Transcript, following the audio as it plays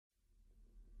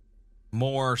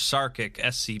more Sarkic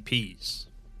SCPs.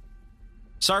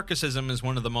 Sarkicism is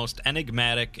one of the most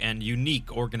enigmatic and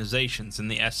unique organizations in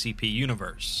the SCP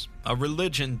universe, a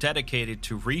religion dedicated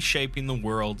to reshaping the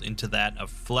world into that of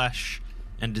flesh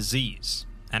and disease,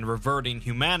 and reverting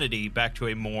humanity back to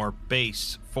a more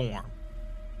base form.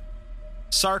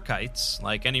 Sarkites,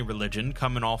 like any religion,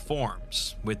 come in all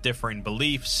forms, with differing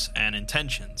beliefs and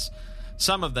intentions,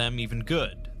 some of them even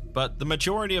good, but the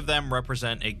majority of them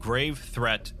represent a grave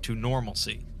threat to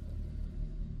normalcy.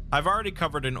 I've already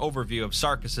covered an overview of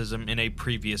Sarkicism in a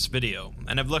previous video,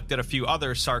 and have looked at a few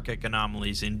other Sarkic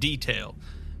anomalies in detail,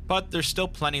 but there's still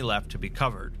plenty left to be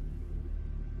covered.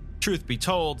 Truth be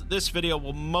told, this video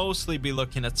will mostly be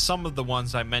looking at some of the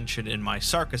ones I mentioned in my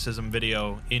Sarkicism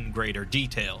video in greater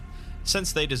detail,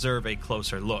 since they deserve a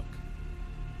closer look.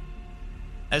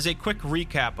 As a quick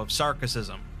recap of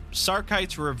Sarkicism,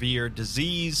 Sarkites revere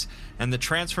disease and the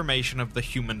transformation of the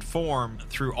human form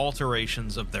through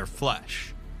alterations of their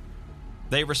flesh.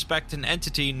 They respect an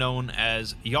entity known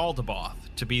as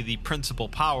Yaldabaoth to be the principal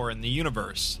power in the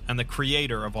universe and the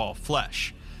creator of all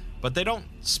flesh, but they don't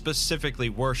specifically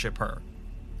worship her.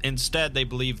 Instead, they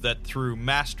believe that through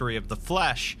mastery of the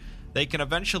flesh, they can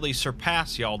eventually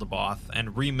surpass Yaldabaoth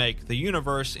and remake the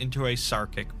universe into a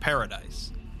Sarkic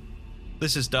paradise.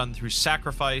 This is done through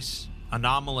sacrifice,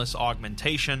 anomalous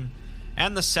augmentation,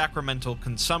 and the sacramental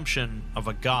consumption of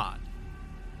a god.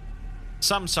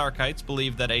 Some Sarkites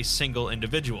believe that a single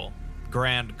individual,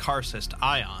 Grand Karcist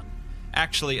Ion,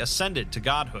 actually ascended to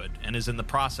godhood and is in the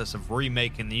process of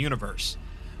remaking the universe,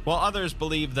 while others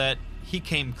believe that he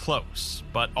came close,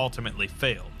 but ultimately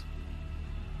failed.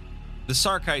 The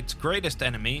Sarkites' greatest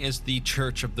enemy is the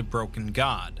Church of the Broken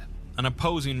God, an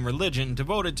opposing religion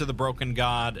devoted to the broken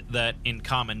god that, in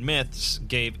common myths,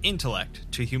 gave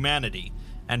intellect to humanity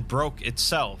and broke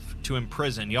itself to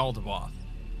imprison Yaldabaoth.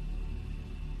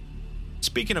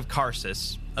 Speaking of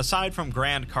Karcists, aside from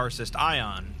Grand Karcist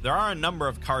Ion, there are a number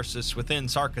of Karcists within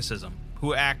Sarkicism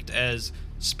who act as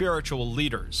spiritual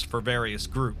leaders for various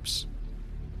groups.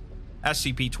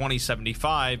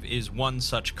 SCP-2075 is one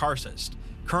such Karcist,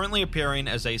 currently appearing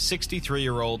as a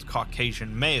 63-year-old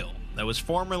Caucasian male that was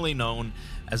formerly known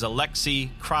as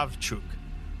Alexei Kravchuk,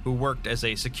 who worked as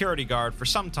a security guard for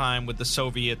some time with the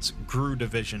Soviets' GRU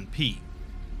Division P.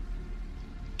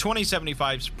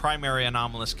 2075's primary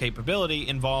anomalous capability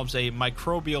involves a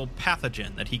microbial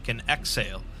pathogen that he can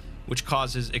exhale, which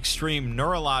causes extreme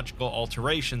neurological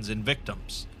alterations in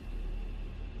victims.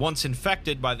 Once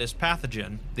infected by this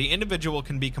pathogen, the individual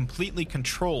can be completely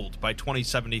controlled by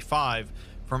 2075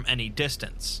 from any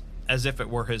distance, as if it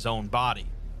were his own body.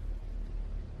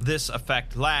 This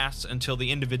effect lasts until the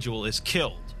individual is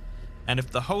killed, and if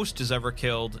the host is ever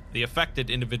killed, the affected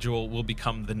individual will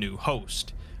become the new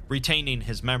host, retaining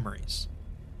his memories.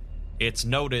 It's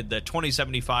noted that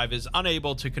 2075 is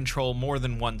unable to control more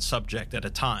than one subject at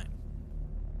a time.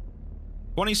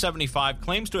 2075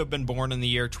 claims to have been born in the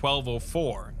year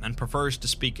 1204 and prefers to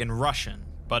speak in Russian,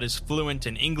 but is fluent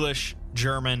in English,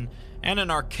 German, and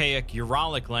an archaic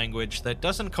Uralic language that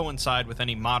doesn't coincide with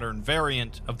any modern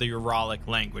variant of the Uralic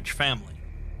language family.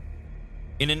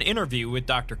 In an interview with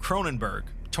Dr. Cronenberg,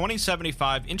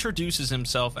 2075 introduces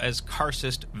himself as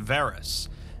Karcist Varus,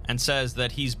 and says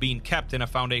that he's being kept in a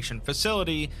Foundation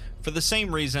facility for the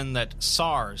same reason that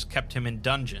SARS kept him in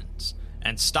dungeons,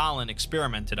 and Stalin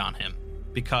experimented on him,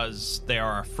 because they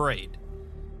are afraid.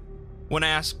 When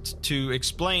asked to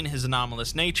explain his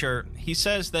anomalous nature, he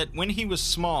says that when he was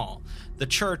small, the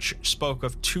Church spoke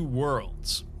of two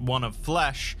worlds, one of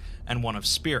flesh and one of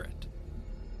spirit.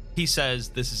 He says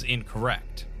this is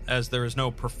incorrect, as there is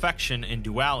no perfection in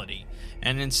duality,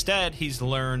 and instead he's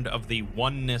learned of the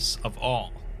oneness of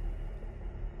all.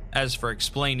 As for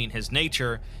explaining his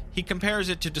nature, he compares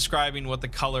it to describing what the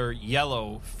color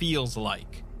yellow feels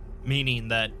like, meaning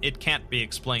that it can't be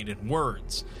explained in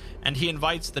words, and he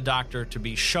invites the doctor to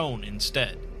be shown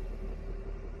instead.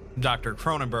 Dr.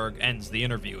 Cronenberg ends the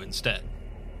interview instead.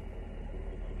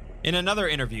 In another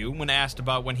interview, when asked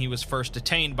about when he was first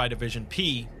detained by Division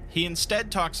P, he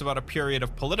instead talks about a period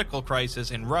of political crisis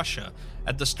in Russia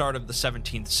at the start of the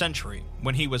 17th century,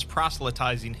 when he was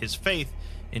proselytizing his faith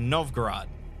in Novgorod.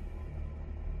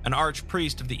 An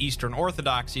archpriest of the Eastern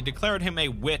Orthodoxy declared him a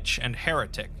witch and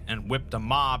heretic and whipped a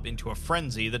mob into a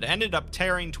frenzy that ended up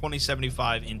tearing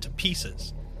 2075 into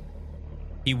pieces.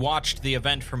 He watched the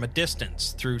event from a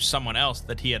distance through someone else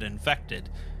that he had infected,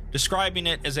 describing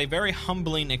it as a very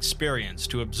humbling experience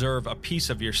to observe a piece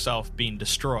of yourself being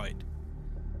destroyed.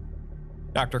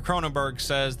 Dr. Cronenberg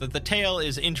says that the tale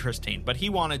is interesting, but he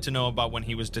wanted to know about when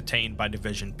he was detained by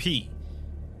Division P.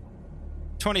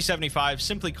 2075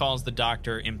 simply calls the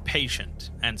doctor impatient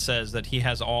and says that he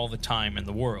has all the time in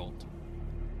the world.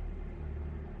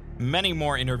 Many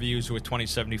more interviews with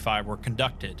 2075 were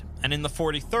conducted, and in the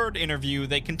 43rd interview,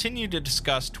 they continued to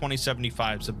discuss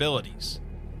 2075's abilities.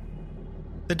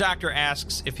 The doctor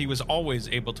asks if he was always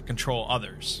able to control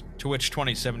others, to which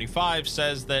 2075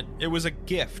 says that it was a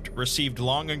gift received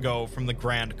long ago from the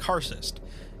Grand Karcist,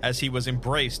 as he was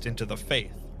embraced into the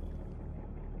faith.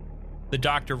 The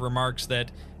doctor remarks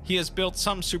that he has built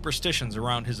some superstitions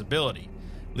around his ability,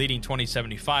 leading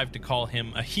 2075 to call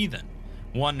him a heathen,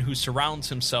 one who surrounds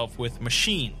himself with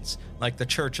machines like the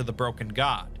Church of the Broken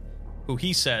God, who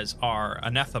he says are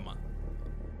anathema.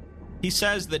 He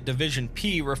says that Division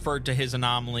P referred to his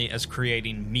anomaly as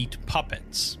creating meat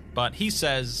puppets, but he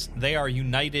says they are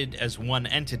united as one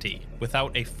entity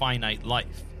without a finite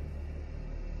life.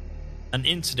 An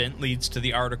incident leads to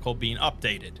the article being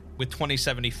updated, with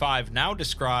 2075 now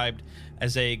described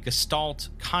as a Gestalt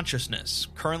consciousness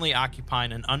currently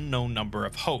occupying an unknown number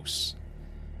of hosts.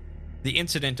 The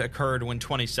incident occurred when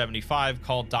 2075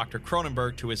 called Dr.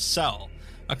 Cronenberg to his cell,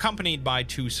 accompanied by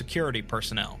 2 security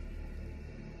personnel.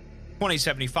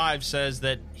 2075 says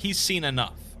that he's seen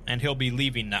enough, and he'll be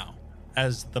leaving now,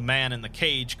 as the man in the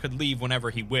cage could leave whenever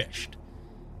he wished.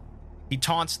 He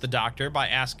taunts the doctor by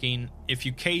asking, if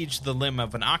you caged the limb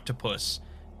of an octopus,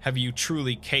 have you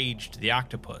truly caged the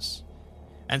octopus?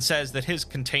 And says that his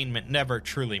containment never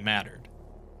truly mattered.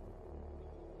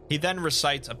 He then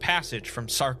recites a passage from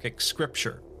Sarkic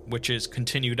scripture, which is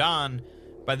continued on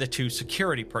by the 2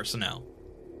 security personnel.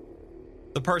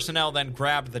 The personnel then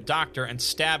grab the doctor and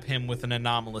stab him with an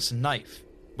anomalous knife,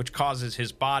 which causes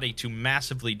his body to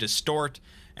massively distort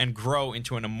and grow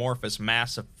into an amorphous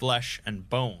mass of flesh and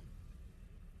bone.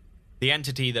 The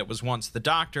entity that was once the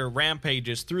doctor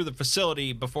rampages through the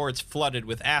facility before it's flooded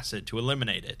with acid to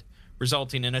eliminate it,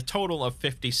 resulting in a total of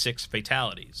 56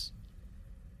 fatalities.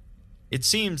 It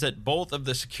seems that both of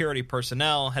the security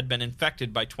personnel had been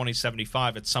infected by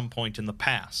 2075 at some point in the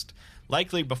past,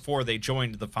 likely before they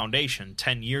joined the Foundation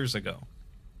 10 years ago.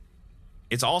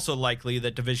 It's also likely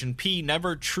that Division P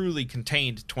never truly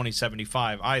contained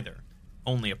 2075 either,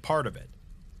 only a part of it.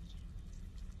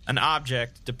 An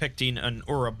object depicting an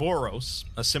Ouroboros,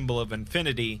 a symbol of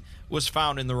infinity, was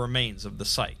found in the remains of the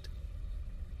site.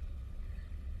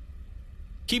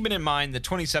 Keeping in mind that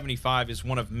 2075 is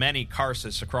one of many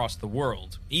Karcists across the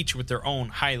world, each with their own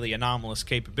highly anomalous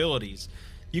capabilities,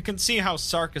 you can see how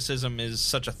Sarkicism is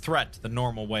such a threat to the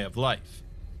normal way of life.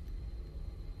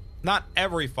 Not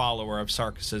every follower of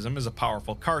Sarkicism is a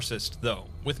powerful Karcist, though,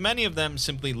 with many of them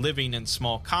simply living in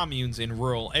small communes in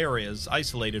rural areas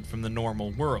isolated from the normal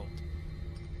world.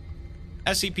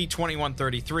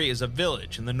 SCP-2133 is a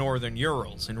village in the northern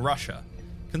Urals in Russia,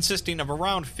 consisting of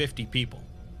around 50 people.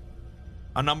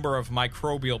 A number of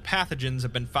microbial pathogens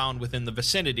have been found within the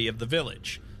vicinity of the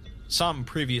village, some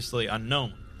previously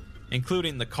unknown,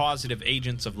 including the causative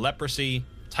agents of leprosy,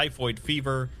 typhoid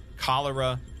fever,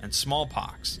 cholera, and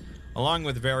smallpox, along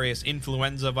with various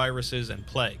influenza viruses and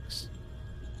plagues.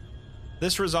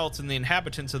 This results in the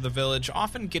inhabitants of the village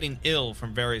often getting ill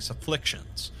from various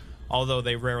afflictions, although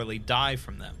they rarely die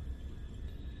from them.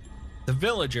 The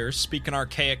villagers speak an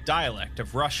archaic dialect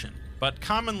of Russian, but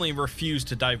commonly refuse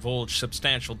to divulge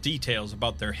substantial details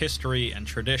about their history and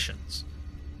traditions.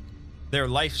 Their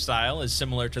lifestyle is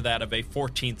similar to that of a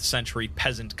 14th century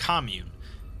peasant commune.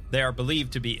 They are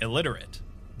believed to be illiterate.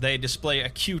 They display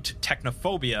acute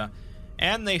technophobia,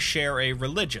 and they share a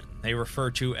religion they refer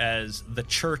to as the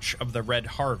Church of the Red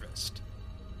Harvest.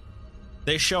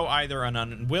 They show either an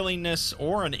unwillingness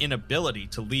or an inability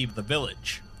to leave the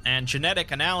village, and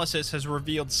genetic analysis has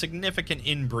revealed significant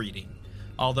inbreeding,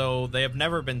 although they have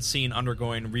never been seen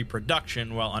undergoing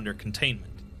reproduction while under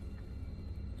containment.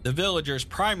 The villagers'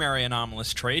 primary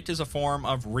anomalous trait is a form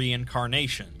of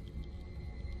reincarnation.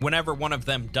 Whenever one of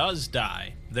them does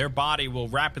die, their body will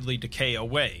rapidly decay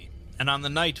away, and on the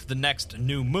night of the next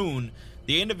new moon,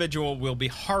 the individual will be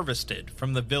harvested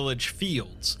from the village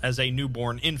fields as a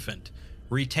newborn infant,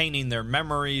 retaining their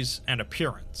memories and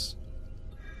appearance.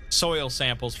 Soil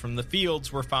samples from the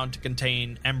fields were found to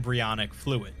contain embryonic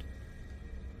fluid.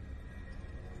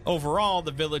 Overall,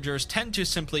 the villagers tend to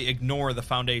simply ignore the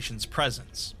Foundation's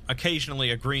presence, occasionally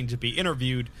agreeing to be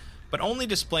interviewed, but only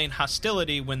displaying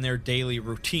hostility when their daily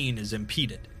routine is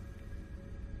impeded.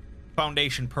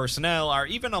 Foundation personnel are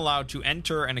even allowed to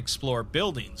enter and explore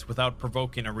buildings without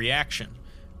provoking a reaction,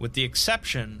 with the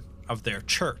exception of their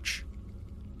church.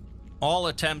 All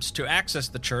attempts to access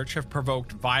the church have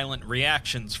provoked violent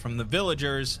reactions from the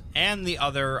villagers and the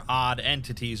other odd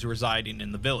entities residing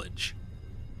in the village.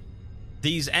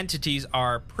 These entities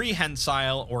are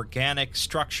prehensile organic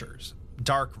structures,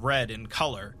 dark red in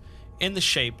color, in the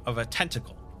shape of a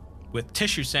tentacle, with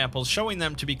tissue samples showing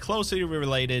them to be closely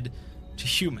related to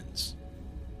humans.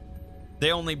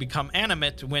 They only become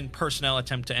animate when personnel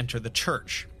attempt to enter the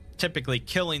church, typically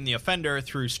killing the offender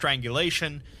through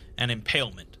strangulation and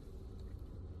impalement.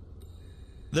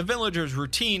 The villagers'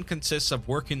 routine consists of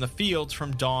working the fields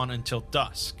from dawn until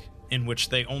dusk, in which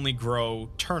they only grow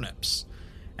turnips,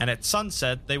 and at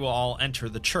sunset they will all enter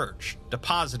the church,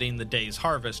 depositing the day's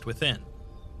harvest within.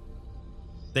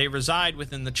 They reside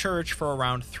within the church for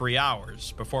around 3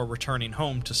 hours, before returning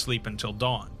home to sleep until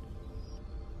dawn.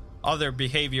 Other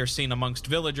behavior seen amongst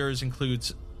villagers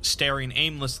includes staring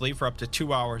aimlessly for up to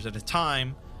 2 hours at a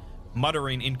time,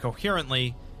 muttering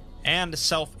incoherently, and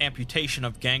self-amputation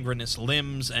of gangrenous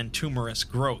limbs and tumorous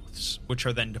growths, which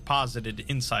are then deposited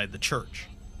inside the church.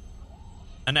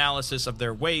 Analysis of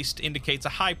their waste indicates a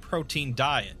high-protein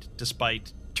diet,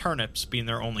 despite turnips being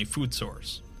their only food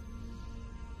source.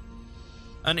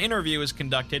 An interview is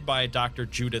conducted by Dr.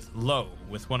 Judith Lowe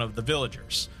with one of the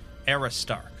villagers,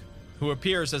 Aristarch, who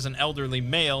appears as an elderly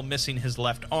male missing his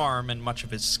left arm and much of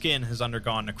his skin has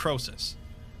undergone necrosis.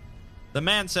 The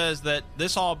man says that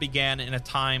this all began in a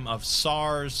time of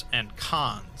SARS and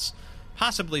Khans,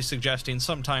 possibly suggesting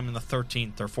sometime in the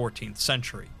 13th or 14th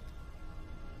century.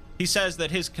 He says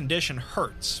that his condition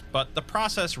hurts, but the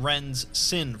process rends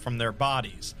sin from their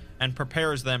bodies and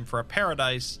prepares them for a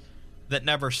paradise that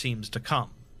never seems to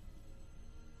come.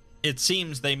 It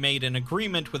seems they made an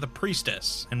agreement with a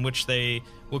priestess in which they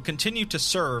will continue to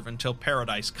serve until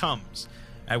paradise comes,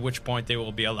 at which point they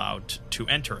will be allowed to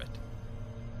enter it.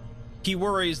 He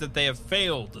worries that they have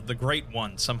failed the Great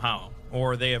One somehow,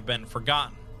 or they have been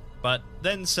forgotten, but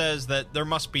then says that there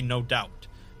must be no doubt,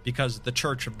 because the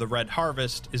Church of the Red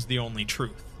Harvest is the only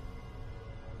truth.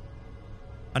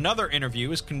 Another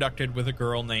interview is conducted with a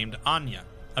girl named Anya,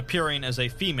 appearing as a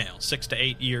female 6 to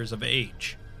 8 years of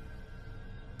age.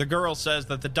 The girl says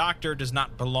that the doctor does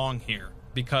not belong here,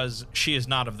 because she is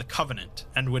not of the Covenant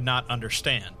and would not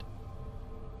understand.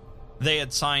 They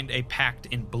had signed a pact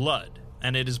in blood,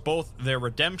 and it is both their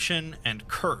redemption and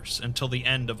curse until the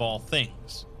end of all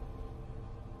things.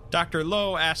 Dr.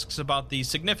 Lowe asks about the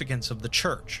significance of the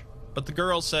church, but the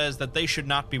girl says that they should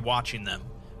not be watching them,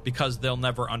 because they'll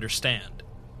never understand.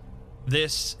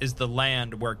 This is the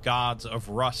land where gods of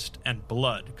rust and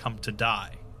blood come to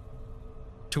die.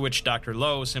 To which Dr.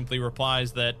 Lowe simply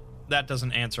replies that that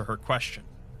doesn't answer her question.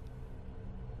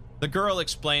 The girl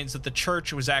explains that the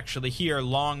church was actually here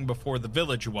long before the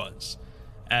village was,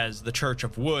 as the Church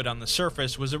of Wood on the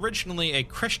surface was originally a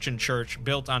Christian church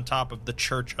built on top of the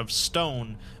Church of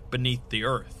Stone beneath the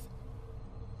earth.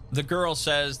 The girl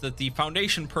says that the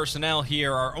Foundation personnel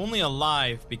here are only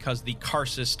alive because the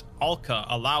Karcist Alka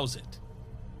allows it.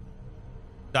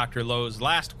 Dr. Lowe's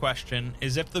last question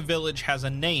is if the village has a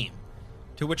name,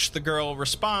 to which the girl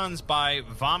responds by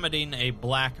vomiting a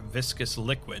black viscous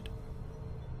liquid.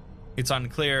 It's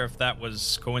unclear if that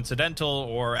was coincidental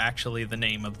or actually the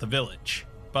name of the village,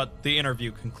 but the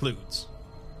interview concludes.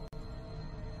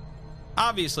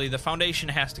 Obviously, the Foundation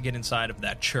has to get inside of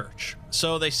that church,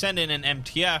 so they send in an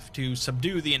MTF to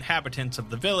subdue the inhabitants of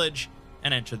the village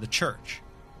and enter the church.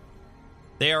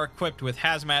 They are equipped with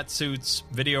hazmat suits,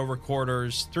 video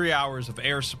recorders, 3 hours of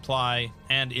air supply,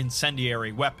 and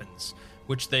incendiary weapons,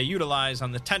 which they utilize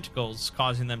on the tentacles,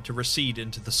 causing them to recede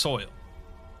into the soil.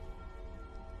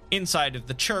 Inside of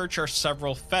the church are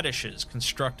several fetishes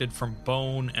constructed from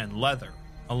bone and leather,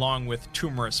 along with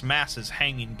tumorous masses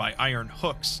hanging by iron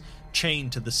hooks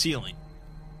chained to the ceiling.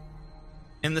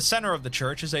 In the center of the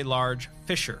church is a large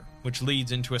fissure, which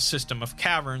leads into a system of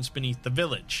caverns beneath the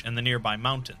village and the nearby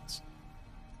mountains.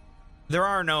 There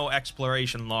are no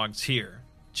exploration logs here,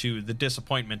 to the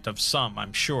disappointment of some,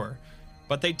 I'm sure,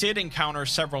 but they did encounter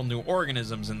several new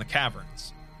organisms in the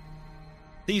caverns.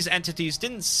 These entities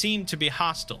didn't seem to be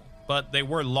hostile, but they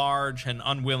were large and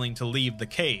unwilling to leave the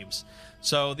caves,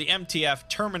 so the MTF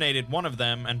terminated one of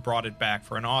them and brought it back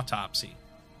for an autopsy.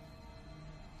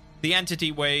 The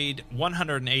entity weighed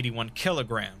 181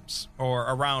 kilograms, or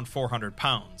around 400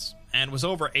 pounds, and was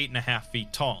over 8.5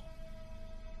 feet tall.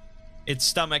 Its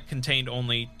stomach contained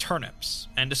only turnips,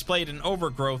 and displayed an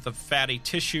overgrowth of fatty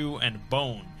tissue and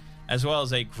bone, as well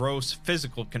as a gross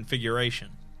physical configuration.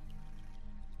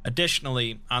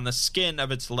 Additionally, on the skin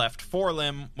of its left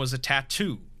forelimb was a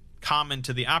tattoo, common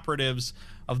to the operatives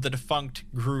of the defunct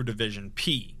GRU Division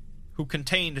P, who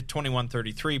contained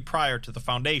 2133 prior to the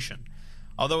Foundation,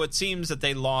 although it seems that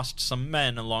they lost some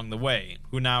men along the way,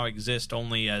 who now exist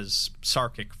only as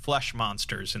Sarkic flesh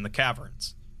monsters in the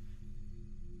caverns.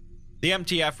 The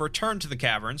MTF returned to the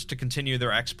caverns to continue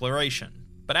their exploration,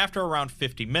 but after around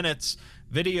 50 minutes,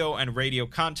 video and radio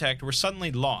contact were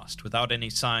suddenly lost without any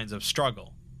signs of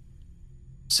struggle.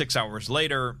 6 hours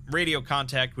later, radio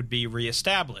contact would be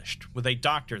re-established with a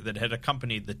doctor that had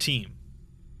accompanied the team.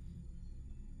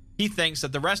 He thinks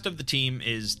that the rest of the team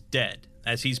is dead,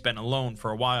 as he's been alone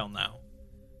for a while now.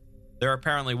 There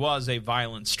apparently was a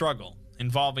violent struggle,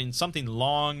 involving something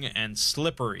long and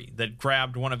slippery that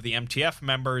grabbed one of the MTF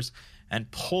members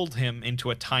and pulled him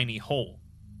into a tiny hole.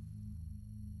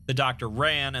 The doctor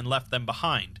ran and left them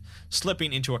behind,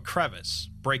 slipping into a crevice,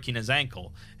 breaking his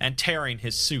ankle, and tearing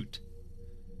his suit.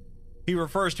 He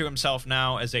refers to himself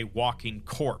now as a walking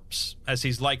corpse, as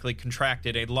he's likely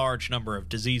contracted a large number of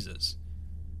diseases.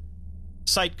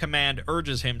 Site Command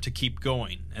urges him to keep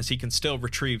going, as he can still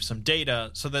retrieve some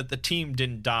data so that the team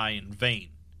didn't die in vain.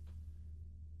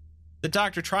 The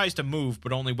doctor tries to move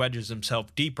but only wedges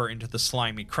himself deeper into the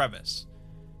slimy crevice.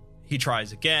 He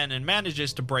tries again and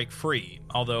manages to break free,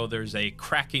 although there's a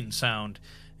cracking sound,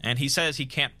 and he says he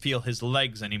can't feel his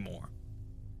legs anymore.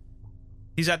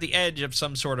 He's at the edge of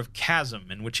some sort of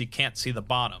chasm in which he can't see the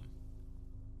bottom.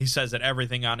 He says that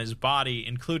everything on his body,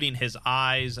 including his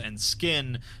eyes and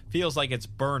skin, feels like it's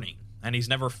burning, and he's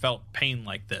never felt pain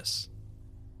like this.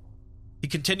 He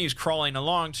continues crawling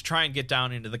along to try and get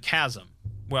down into the chasm.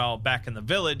 Well, back in the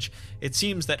village, it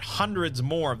seems that hundreds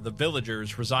more of the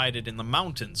villagers resided in the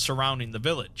mountains surrounding the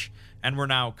village, and were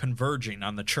now converging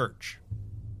on the church.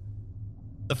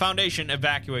 The Foundation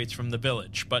evacuates from the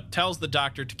village, but tells the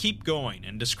doctor to keep going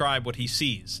and describe what he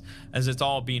sees, as it's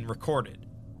all being recorded.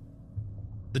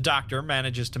 The doctor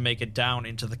manages to make it down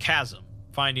into the chasm,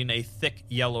 finding a thick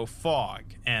yellow fog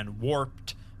and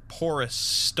warped, porous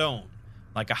stone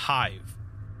like a hive.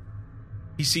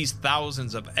 He sees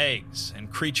thousands of eggs and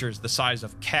creatures the size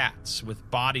of cats with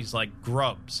bodies like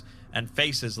grubs and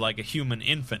faces like a human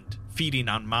infant feeding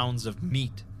on mounds of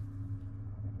meat.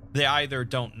 They either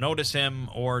don't notice him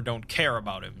or don't care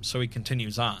about him, so he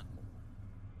continues on.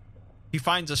 He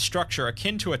finds a structure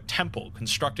akin to a temple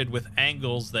constructed with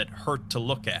angles that hurt to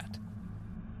look at.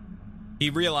 He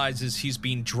realizes he's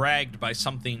being dragged by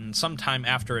something sometime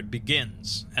after it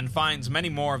begins, and finds many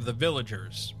more of the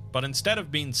villagers, but instead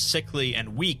of being sickly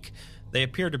and weak, they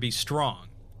appear to be strong.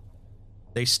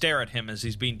 They stare at him as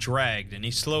he's being dragged, and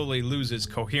he slowly loses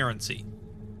coherency.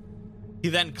 He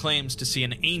then claims to see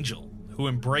an angel, who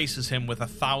embraces him with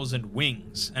 1,000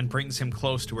 wings and brings him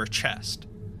close to her chest.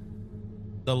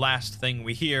 The last thing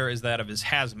we hear is that of his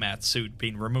hazmat suit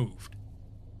being removed.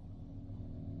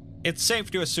 It's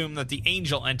safe to assume that the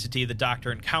angel entity the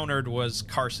doctor encountered was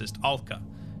Karcist Alka,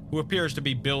 who appears to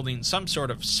be building some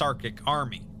sort of Sarkic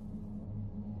army.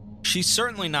 She's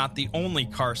certainly not the only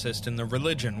Karcist in the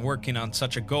religion working on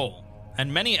such a goal,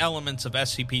 and many elements of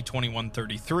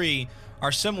SCP-2133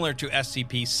 are similar to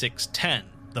SCP-610,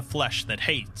 the flesh that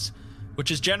hates,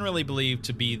 which is generally believed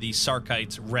to be the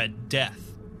Sarkites' Red Death,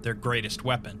 their greatest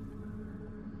weapon.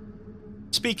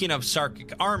 Speaking of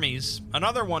Sarkic armies,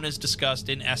 another one is discussed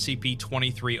in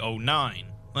SCP-2309,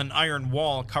 an iron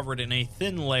wall covered in a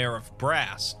thin layer of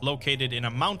brass located in a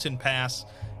mountain pass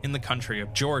in the country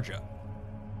of Georgia.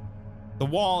 The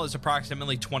wall is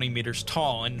approximately 20 meters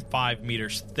tall and 5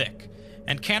 meters thick,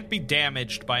 and can't be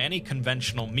damaged by any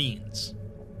conventional means.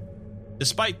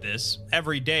 Despite this,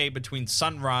 every day between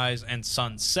sunrise and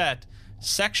sunset,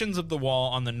 sections of the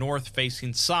wall on the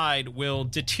north-facing side will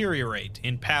deteriorate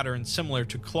in patterns similar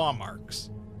to claw marks.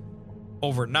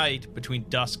 Overnight, between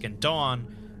dusk and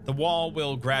dawn, the wall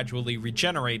will gradually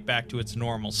regenerate back to its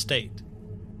normal state.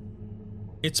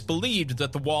 It's believed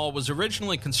that the wall was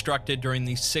originally constructed during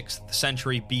the 6th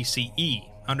century BCE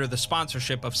under the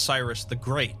sponsorship of Cyrus the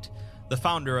Great, the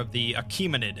founder of the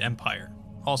Achaemenid Empire,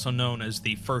 also known as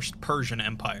the First Persian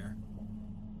Empire.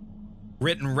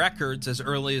 Written records as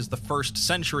early as the 1st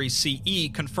century CE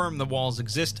confirm the wall's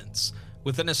existence,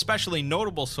 with an especially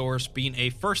notable source being a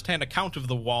first-hand account of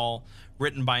the wall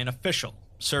written by an official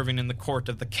serving in the court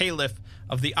of the Caliph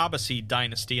of the Abbasid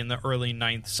dynasty in the early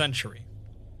 9th century.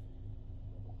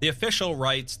 The official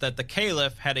writes that the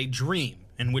Caliph had a dream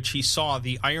in which he saw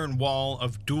the iron wall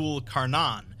of Dul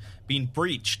Qarnan being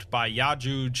breached by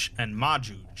Yajuj and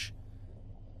Majuj.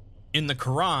 In the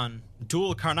Quran,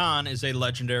 Dul Qarnan is a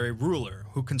legendary ruler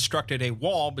who constructed a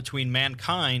wall between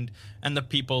mankind and the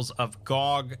peoples of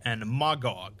Gog and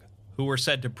Magog, who were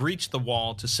said to breach the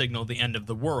wall to signal the end of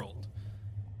the world.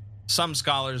 Some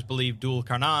scholars believe Dul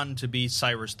Qarnan to be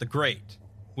Cyrus the Great,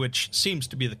 which seems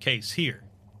to be the case here.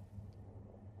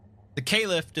 The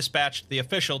Caliph dispatched the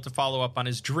official to follow up on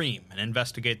his dream and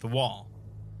investigate the wall.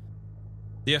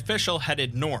 The official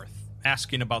headed north,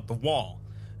 asking about the wall,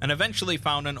 and eventually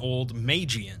found an old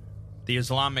Magian, the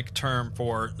Islamic term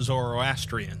for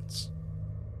Zoroastrians.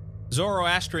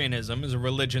 Zoroastrianism is a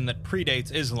religion that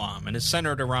predates Islam and is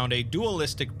centered around a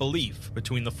dualistic belief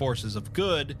between the forces of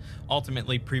good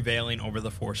ultimately prevailing over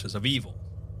the forces of evil.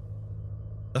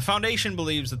 The Foundation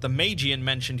believes that the Magian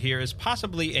mentioned here is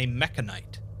possibly a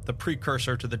Mechanite, the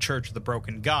precursor to the Church of the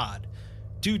Broken God,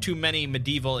 due to many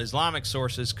medieval Islamic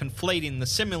sources conflating the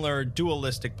similar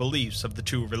dualistic beliefs of the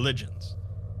two religions.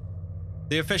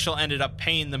 The official ended up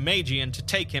paying the Magian to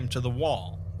take him to the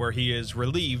wall, where he is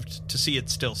relieved to see it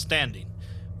still standing,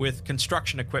 with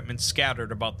construction equipment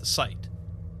scattered about the site.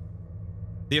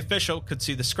 The official could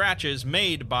see the scratches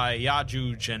made by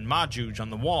Ya'juj and Ma'juj on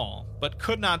the wall, but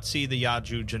could not see the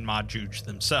Ya'juj and Ma'juj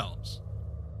themselves.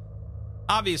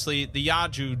 Obviously, the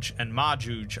Ya'juj and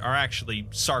Ma'juj are actually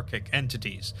Sarkic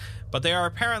entities, but they are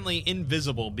apparently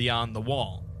invisible beyond the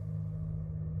wall.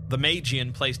 The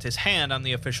Magian placed his hand on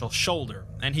the official's shoulder,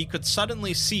 and he could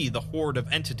suddenly see the horde of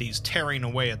entities tearing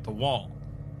away at the wall.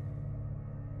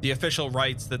 The official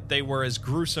writes that they were as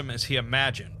gruesome as he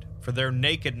imagined, for their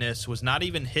nakedness was not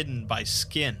even hidden by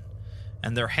skin,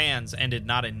 and their hands ended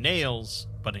not in nails,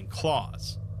 but in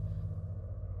claws.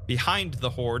 Behind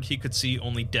the horde, he could see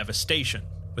only devastation,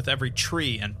 with every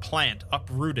tree and plant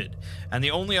uprooted, and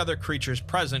the only other creatures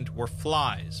present were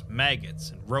flies, maggots,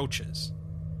 and roaches.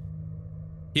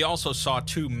 He also saw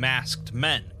two masked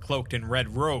men, cloaked in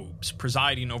red robes,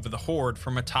 presiding over the horde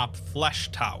from atop flesh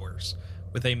towers,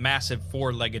 with a massive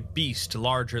four-legged beast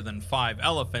larger than 5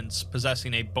 elephants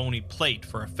possessing a bony plate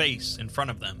for a face in front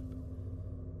of them.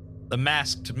 The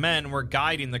masked men were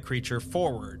guiding the creature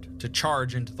forward to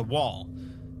charge into the wall,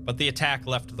 but the attack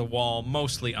left the wall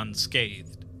mostly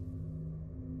unscathed.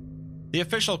 The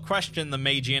official questioned the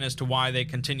Magian as to why they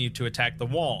continued to attack the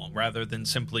wall, rather than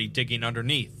simply digging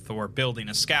underneath or building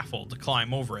a scaffold to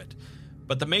climb over it,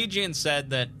 but the Magian said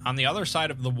that on the other side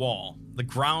of the wall, the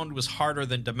ground was harder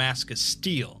than Damascus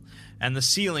steel, and the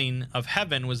ceiling of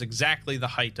heaven was exactly the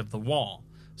height of the wall,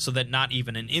 so that not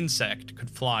even an insect could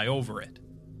fly over it.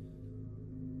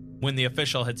 When the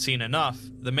official had seen enough,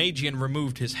 the Magian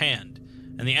removed his hand,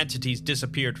 and the entities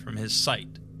disappeared from his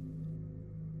sight.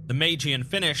 The Magian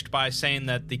finished by saying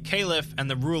that the Caliph and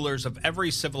the rulers of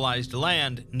every civilized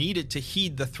land needed to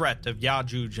heed the threat of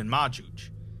Ya'juj and Ma'juj.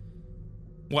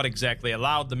 What exactly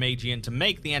allowed the Magian to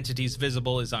make the entities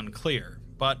visible is unclear,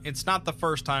 but it's not the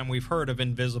first time we've heard of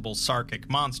invisible Sarkic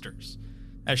monsters,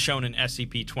 as shown in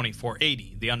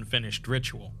SCP-2480, the Unfinished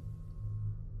Ritual.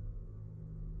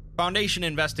 Foundation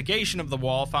investigation of the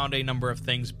wall found a number of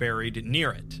things buried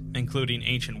near it, including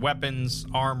ancient weapons,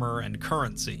 armor, and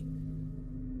currency.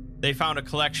 They found a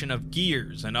collection of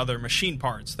gears and other machine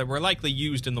parts that were likely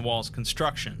used in the wall's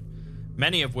construction,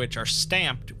 many of which are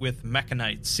stamped with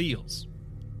Mechanite seals.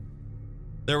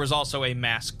 There was also a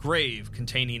mass grave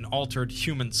containing altered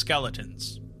human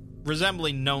skeletons,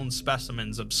 resembling known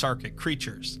specimens of Sarkic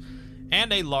creatures,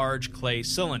 and a large clay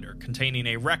cylinder containing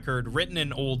a record written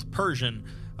in Old Persian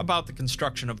about the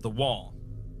construction of the wall.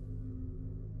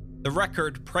 The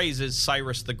record praises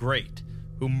Cyrus the Great,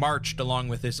 who marched along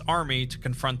with his army to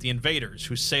confront the invaders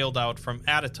who sailed out from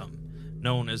Adatum,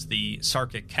 known as the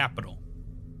Sarkic capital.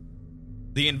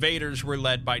 The invaders were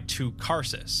led by 2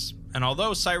 Karsus, and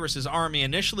although Cyrus's army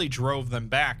initially drove them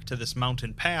back to this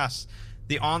mountain pass,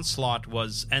 the onslaught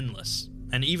was endless,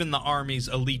 and even the army's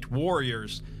elite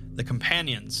warriors, the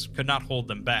companions, could not hold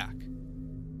them back.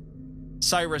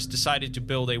 Cyrus decided to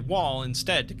build a wall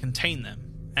instead to contain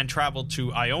them, and traveled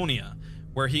to Ionia,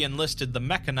 where he enlisted the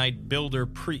Mechanite builder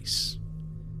priests.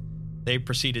 They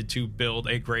proceeded to build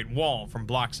a great wall from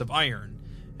blocks of iron,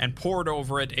 and poured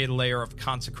over it a layer of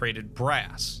consecrated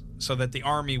brass, so that the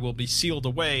army will be sealed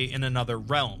away in another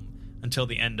realm until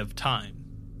the end of time.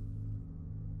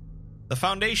 The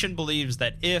Foundation believes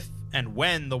that if and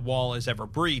when the wall is ever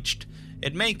breached,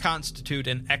 it may constitute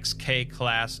an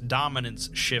XK-class dominance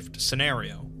shift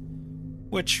scenario,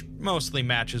 which mostly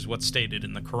matches what's stated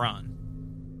in the Quran.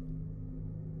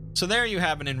 So there you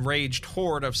have an enraged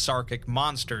horde of Sarkic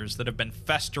monsters that have been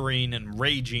festering and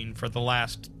raging for the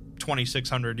last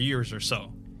 2,600 years or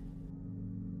so.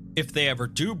 If they ever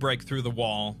do break through the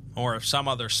wall, or if some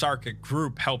other Sarkic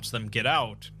group helps them get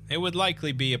out, it would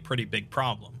likely be a pretty big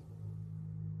problem.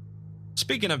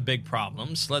 Speaking of big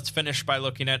problems, let's finish by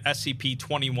looking at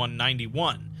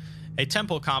SCP-2191, a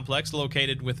temple complex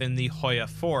located within the Hoya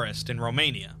Forest in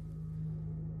Romania.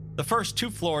 The first 2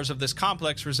 floors of this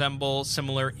complex resemble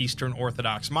similar Eastern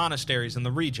Orthodox monasteries in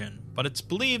the region, but it's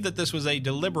believed that this was a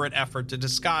deliberate effort to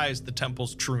disguise the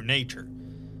temple's true nature.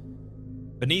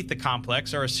 Beneath the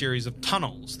complex are a series of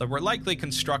tunnels that were likely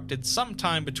constructed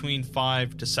sometime between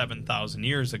 5,000 to 7,000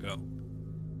 years ago.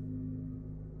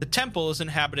 The temple is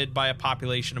inhabited by a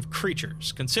population of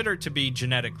creatures considered to be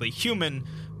genetically human,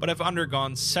 but have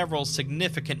undergone several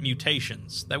significant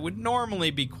mutations that would normally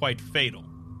be quite fatal.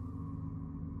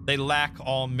 They lack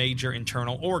all major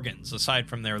internal organs, aside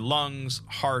from their lungs,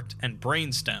 heart, and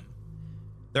brainstem.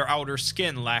 Their outer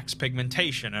skin lacks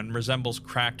pigmentation and resembles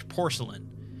cracked porcelain,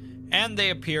 and they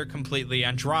appear completely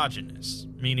androgynous,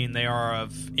 meaning they are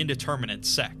of indeterminate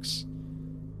sex.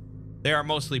 They are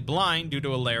mostly blind due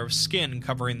to a layer of skin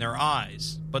covering their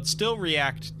eyes, but still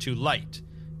react to light,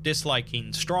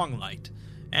 disliking strong light,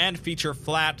 and feature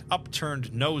flat,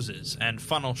 upturned noses and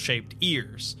funnel-shaped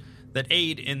ears that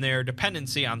aid in their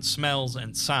dependency on smells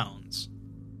and sounds.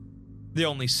 The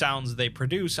only sounds they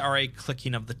produce are a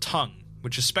clicking of the tongue,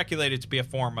 which is speculated to be a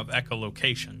form of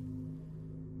echolocation.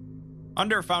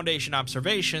 Under Foundation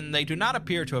observation, they do not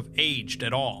appear to have aged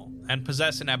at all, and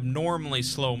possess an abnormally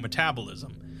slow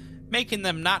metabolism, making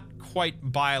them not quite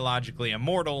biologically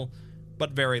immortal,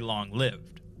 but very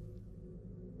long-lived.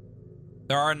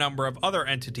 There are a number of other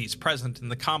entities present in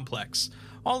the complex,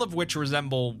 all of which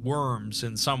resemble worms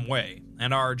in some way,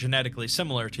 and are genetically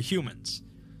similar to humans.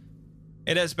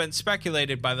 It has been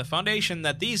speculated by the Foundation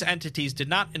that these entities did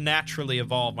not naturally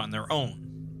evolve on their own,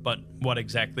 but what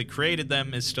exactly created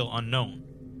them is still unknown.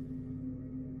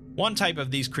 One type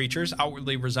of these creatures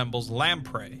outwardly resembles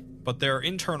lamprey, but their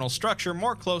internal structure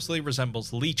more closely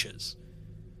resembles leeches.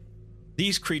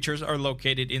 These creatures are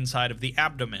located inside of the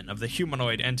abdomen of the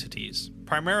humanoid entities,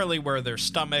 primarily where their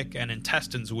stomach and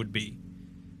intestines would be.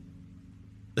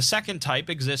 The second type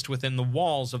exist within the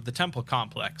walls of the temple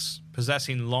complex,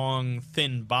 possessing long,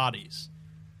 thin bodies.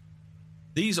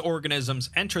 These organisms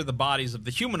enter the bodies of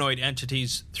the humanoid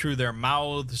entities through their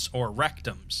mouths or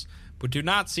rectums, but do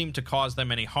not seem to cause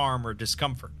them any harm or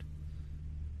discomfort.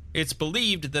 It's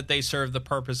believed that they serve the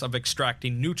purpose of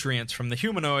extracting nutrients from the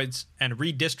humanoids and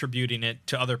redistributing it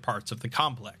to other parts of the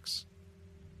complex.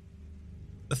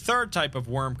 The third type of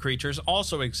worm creatures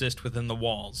also exist within the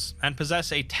walls, and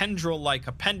possess a tendril-like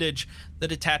appendage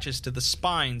that attaches to the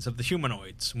spines of the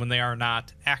humanoids when they are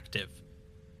not active.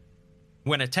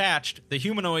 When attached, the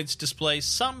humanoids display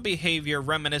some behavior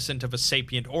reminiscent of a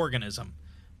sapient organism,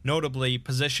 notably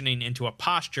positioning into a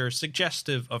posture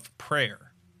suggestive of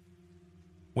prayer.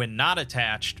 When not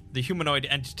attached, the humanoid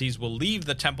entities will leave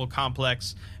the temple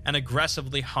complex and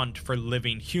aggressively hunt for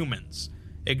living humans,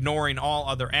 ignoring all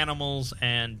other animals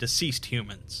and deceased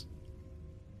humans.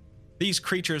 These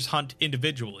creatures hunt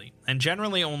individually, and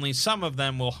generally only some of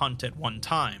them will hunt at one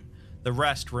time, the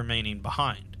rest remaining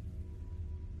behind.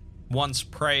 Once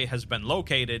prey has been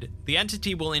located, the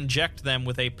entity will inject them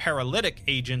with a paralytic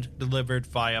agent delivered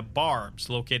via barbs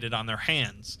located on their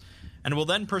hands, and will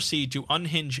then proceed to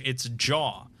unhinge its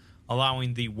jaw,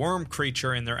 allowing the worm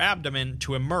creature in their abdomen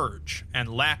to emerge and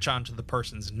latch onto the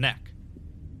person's neck.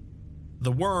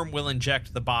 The worm will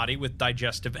inject the body with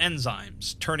digestive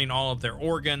enzymes, turning all of their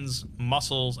organs,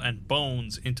 muscles, and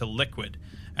bones into liquid,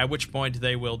 at which point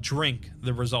they will drink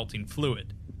the resulting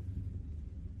fluid.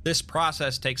 This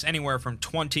process takes anywhere from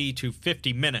 20 to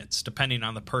 50 minutes, depending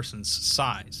on the person's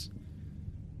size.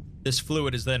 This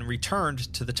fluid is then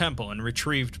returned to the temple and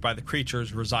retrieved by the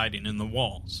creatures residing in the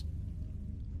walls.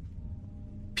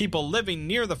 People living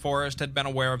near the forest had been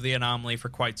aware of the anomaly for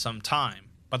quite some time,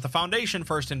 but the Foundation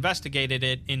first investigated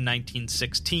it in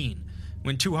 1916,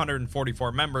 when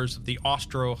 244 members of the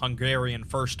Austro-Hungarian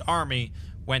First Army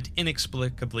went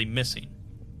inexplicably missing.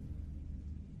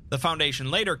 The Foundation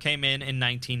later came in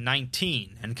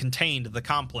 1919 and contained the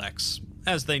complex,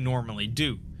 as they normally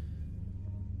do.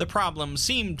 The problem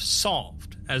seemed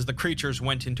solved, as the creatures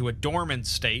went into a dormant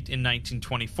state in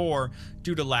 1924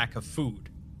 due to lack of food.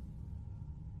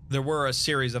 There were a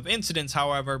series of incidents,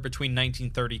 however, between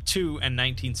 1932 and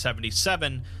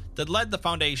 1977 that led the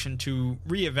Foundation to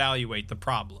reevaluate the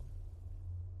problem.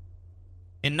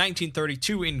 In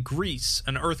 1932 in Greece,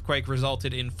 an earthquake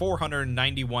resulted in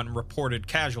 491 reported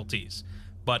casualties,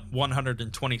 but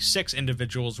 126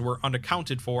 individuals were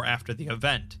unaccounted for after the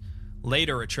event,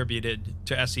 later attributed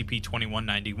to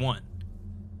SCP-2191.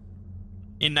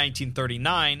 In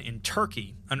 1939, in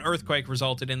Turkey, an earthquake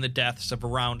resulted in the deaths of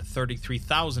around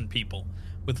 33,000 people,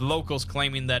 with locals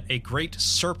claiming that a great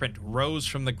serpent rose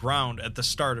from the ground at the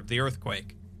start of the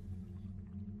earthquake.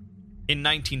 In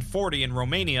 1940, in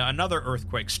Romania, another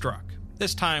earthquake struck,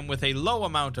 this time with a low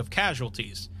amount of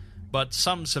casualties, but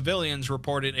some civilians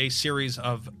reported a series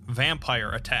of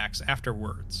vampire attacks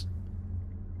afterwards.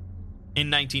 In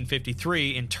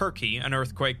 1953, in Turkey, an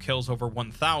earthquake kills over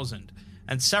 1,000,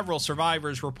 and several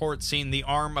survivors report seeing the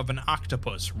arm of an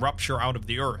octopus rupture out of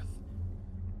the earth.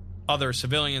 Other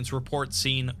civilians report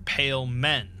seeing pale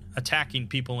men attacking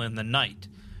people in the night,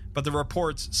 but the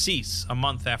reports cease a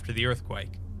month after the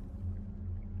earthquake.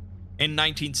 In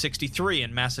 1963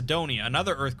 in Macedonia,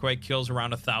 another earthquake kills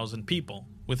around 1,000 people,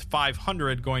 with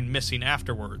 500 going missing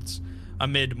afterwards,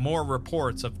 amid more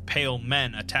reports of pale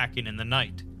men attacking in the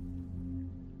night.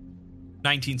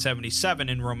 1977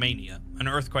 in Romania, an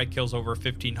earthquake kills over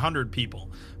 1,500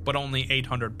 people, but only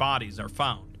 800 bodies are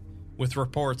found, with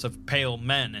reports of pale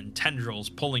men and tendrils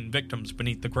pulling victims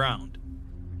beneath the ground.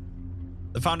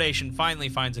 The Foundation finally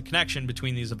finds a connection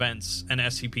between these events and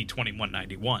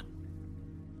SCP-2191.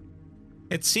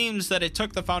 It seems that it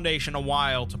took the Foundation a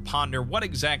while to ponder what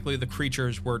exactly the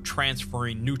creatures were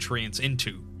transferring nutrients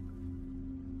into.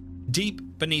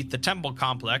 Deep beneath the temple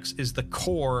complex is the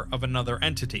core of another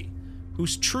entity,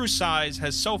 whose true size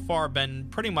has so far been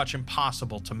pretty much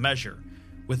impossible to measure,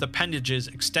 with appendages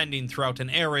extending throughout an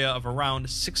area of around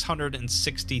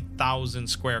 660,000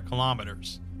 square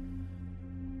kilometers.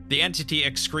 The entity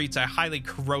excretes a highly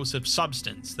corrosive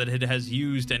substance that it has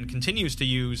used and continues to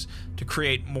use to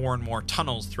create more and more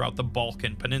tunnels throughout the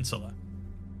Balkan Peninsula.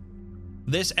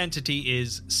 This entity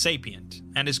is sapient,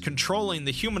 and is controlling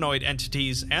the humanoid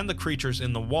entities and the creatures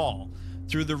in the wall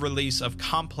through the release of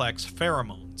complex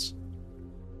pheromones.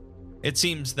 It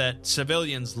seems that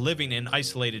civilians living in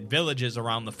isolated villages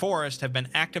around the forest have been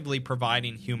actively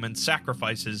providing human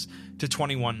sacrifices to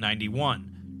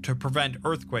 2191 to prevent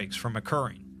earthquakes from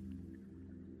occurring.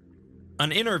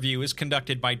 An interview is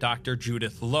conducted by Dr.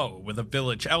 Judith Lowe with a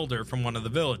village elder from one of the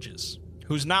villages,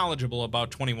 who's knowledgeable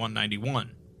about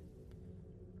 2191.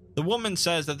 The woman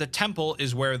says that the temple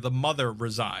is where the mother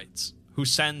resides, who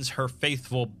sends her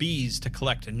faithful bees to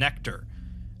collect nectar,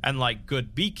 and like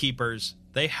good beekeepers,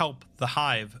 they help the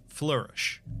hive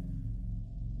flourish.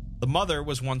 The mother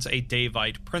was once a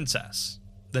Davite princess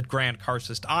that Grand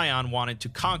Karcist Ion wanted to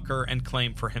conquer and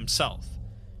claim for himself.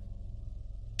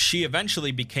 She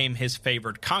eventually became his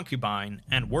favored concubine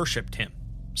and worshipped him,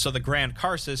 so the Grand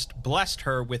Karcist blessed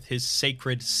her with his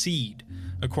sacred seed,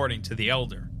 according to the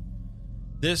elder.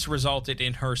 This resulted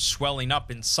in her swelling up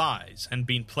in size and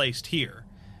being placed here,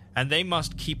 and they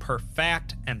must keep her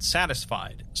fat and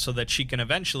satisfied so that she can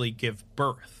eventually give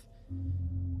birth.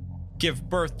 Give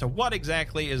birth to what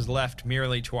exactly is left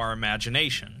merely to our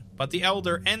imagination, but the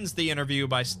elder ends the interview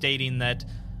by stating that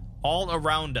all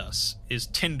around us is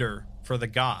tinder for the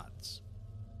gods.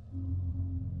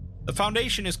 The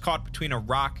Foundation is caught between a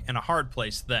rock and a hard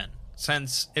place then,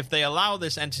 since if they allow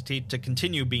this entity to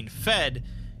continue being fed,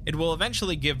 it will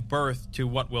eventually give birth to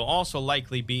what will also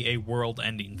likely be a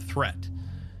world-ending threat.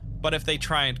 But if they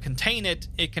try and contain it,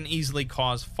 it can easily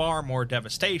cause far more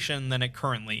devastation than it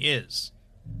currently is.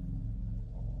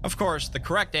 Of course, the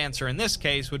correct answer in this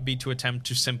case would be to attempt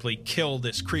to simply kill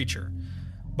this creature,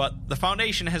 but the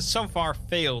Foundation has so far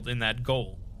failed in that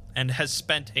goal, and has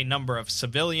spent a number of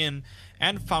civilian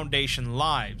and Foundation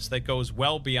lives that goes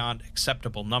well beyond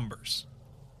acceptable numbers.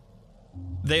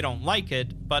 They don't like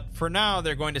it, but for now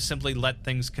they're going to simply let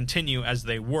things continue as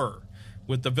they were,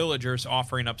 with the villagers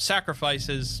offering up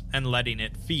sacrifices and letting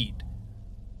it feed.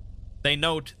 They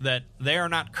note that they are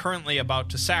not currently about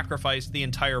to sacrifice the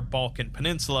entire Balkan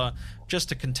Peninsula just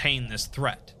to contain this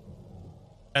threat.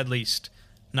 At least,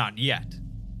 not yet.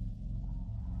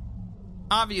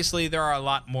 Obviously, there are a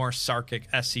lot more Sarkic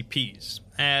SCPs,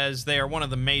 as they are one of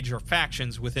the major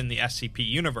factions within the SCP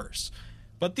universe,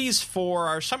 but these four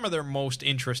are some of their most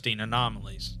interesting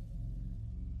anomalies.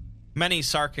 Many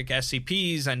Sarkic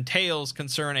SCPs and tales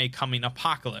concern a coming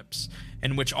apocalypse,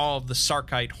 in which all of the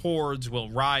Sarkite hordes will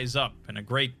rise up and a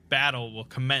great battle will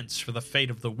commence for the fate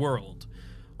of the world,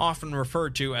 often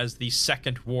referred to as the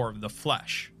Second War of the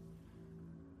Flesh.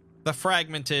 The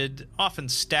fragmented, often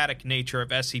static nature of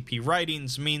SCP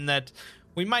writings mean that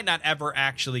we might not ever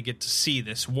actually get to see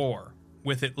this war,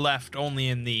 with it left only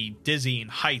in the dizzying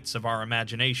heights of our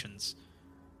imaginations.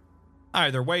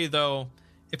 Either way, though,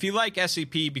 if you like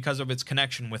SCP because of its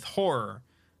connection with horror,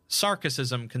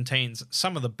 Sarkicism contains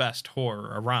some of the best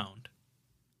horror around.